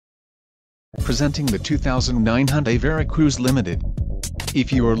Presenting the 2009 Hyundai Veracruz Limited.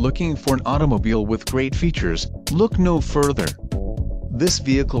 If you are looking for an automobile with great features, look no further. This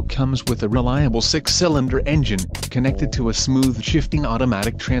vehicle comes with a reliable 6-cylinder engine, connected to a smooth shifting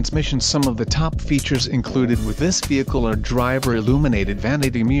automatic transmission. Some of the top features included with this vehicle are driver illuminated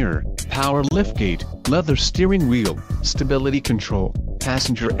vanity mirror, power liftgate, leather steering wheel, stability control,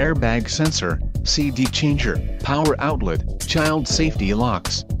 passenger airbag sensor, CD changer, power outlet, child safety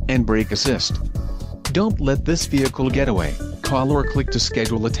locks, and brake assist. Don't let this vehicle get away. Call or click to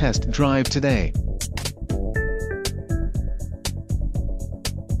schedule a test drive today.